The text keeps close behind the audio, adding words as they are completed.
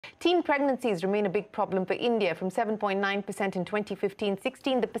Teen pregnancies remain a big problem for India. From 7.9% in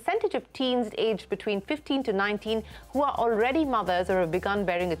 2015-16, the percentage of teens aged between 15 to 19 who are already mothers or have begun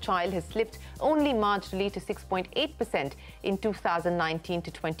bearing a child has slipped only marginally to 6.8% in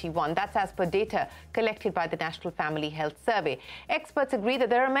 2019-21. That's as per data collected by the National Family Health Survey. Experts agree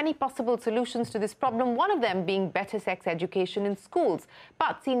that there are many possible solutions to this problem, one of them being better sex education in schools.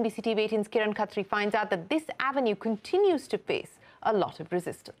 But CNBC-TV18's Kiran Khatri finds out that this avenue continues to face a lot of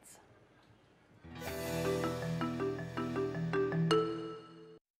resistance.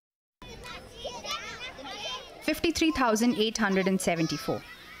 $53,874.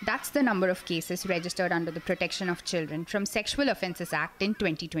 That's the number of cases registered under the Protection of Children from Sexual Offences Act in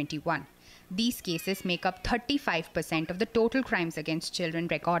 2021. These cases make up 35% of the total crimes against children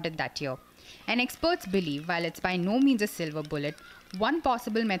recorded that year. And experts believe, while it's by no means a silver bullet, one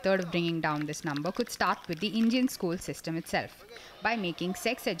possible method of bringing down this number could start with the Indian school system itself, by making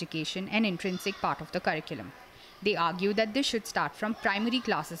sex education an intrinsic part of the curriculum. They argue that this should start from primary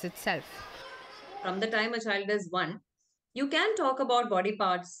classes itself. From the time a child is 1, you can talk about body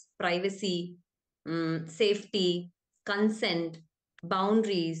parts, privacy, safety, consent,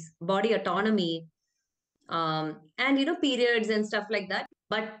 boundaries, body autonomy, and periods and stuff like that.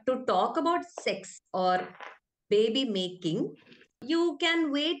 But to talk about sex or baby making, you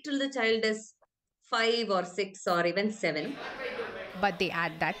can wait till the child is 5 or 6 or even 7. But they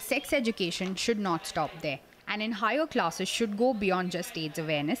add that sex education should not stop there, and in higher classes should go beyond just AIDS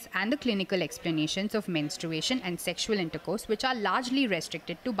awareness and the clinical explanations of menstruation and sexual intercourse, which are largely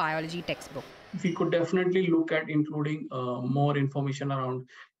restricted to biology textbook. We could definitely look at including more information around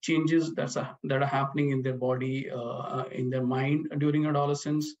changes that are happening in their body, in their mind during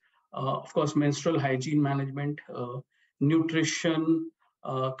adolescence. Of course, menstrual hygiene management, nutrition,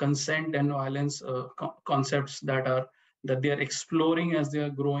 consent and violence concepts that they are exploring as they are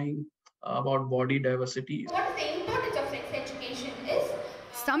growing, about body diversity. What the importance of sex education is?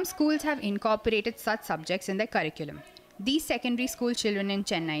 Some schools have incorporated such subjects in their curriculum. These secondary school children in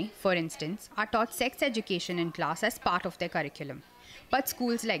Chennai, for instance, are taught sex education in class as part of their curriculum. But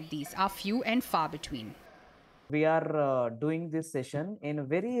schools like these are few and far between. We are doing this session in a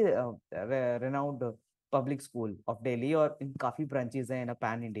very renowned public school of Delhi, or in काफी branches in a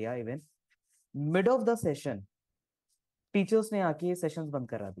pan India even. Mid of the session, teachers ने आके ये sessions बंद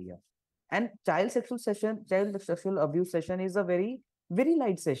करा दिया. And child sexual abuse session is a very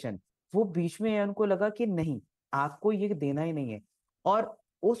light session. वो बीच में उनको लगा कि नहीं, आपको ये देना ही नहीं है, और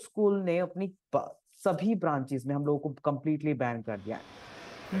उस स्कूल ने अपनी सभी ब्रांचेस में हम लोगों को completely ban कर दिया.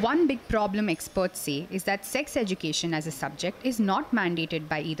 One big problem experts say is that sex education as a subject is not mandated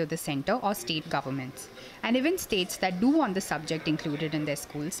by either the centre or state governments. And even states that do want the subject included in their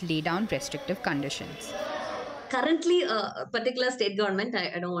schools lay down restrictive conditions. Currently, a particular state government,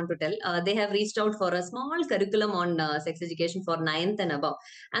 I don't want to tell, they have reached out for a small curriculum on sex education for 9th and above.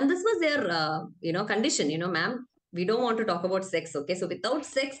 And this was their, condition, ma'am, we don't want to talk about sex, okay? So without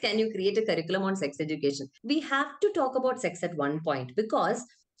sex, can you create a curriculum on sex education? We have to talk about sex at one point, because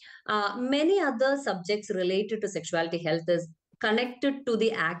many other subjects related to sexuality health is connected to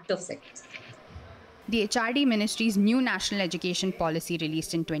the act of sex. The HRD Ministry's new National Education Policy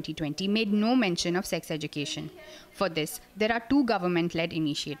released in 2020 made no mention of sex education. For this, there are two government-led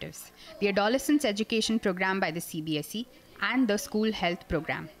initiatives: the Adolescence Education Program by the CBSE and the School Health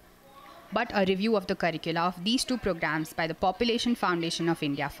Program. But a review of the curricula of these two programs by the Population Foundation of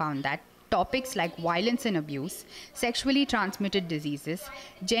India found that topics like violence and abuse, sexually transmitted diseases,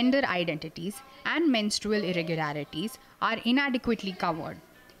 gender identities, and menstrual irregularities are inadequately covered.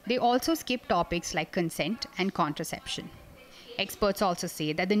 They also skip topics like consent and contraception. Experts also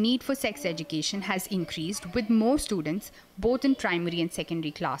say that the need for sex education has increased, with more students, both in primary and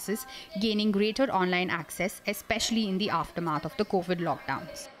secondary classes, gaining greater online access, especially in the aftermath of the COVID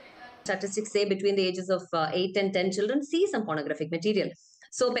lockdowns. Statistics say between the ages of 8 and 10 children see some pornographic material.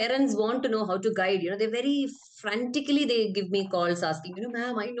 So parents want to know how to guide. They very frantically, they give me calls asking,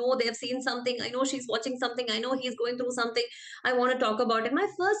 ma'am, I know they have seen something. I know she's watching something. I know he's going through something. I want to talk about it. My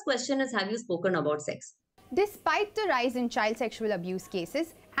first question is, have you spoken about sex? Despite the rise in child sexual abuse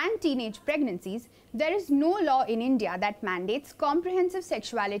cases and teenage pregnancies, there is no law in India that mandates comprehensive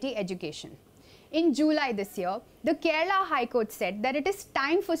sexuality education. In July this year, the Kerala High Court said that it is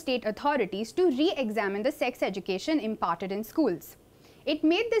time for state authorities to re-examine the sex education imparted in schools. It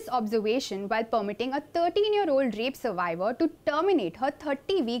made this observation while permitting a 13-year-old rape survivor to terminate her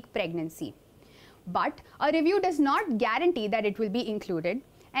 30-week pregnancy. But a review does not guarantee that it will be included,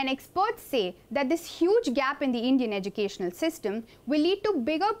 and experts say that this huge gap in the Indian educational system will lead to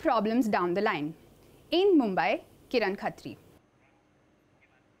bigger problems down the line. In Mumbai, Kiran Khatri.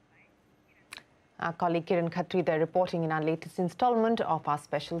 Our colleague Kiran Khatri there reporting in our latest installment of our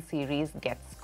special series Gets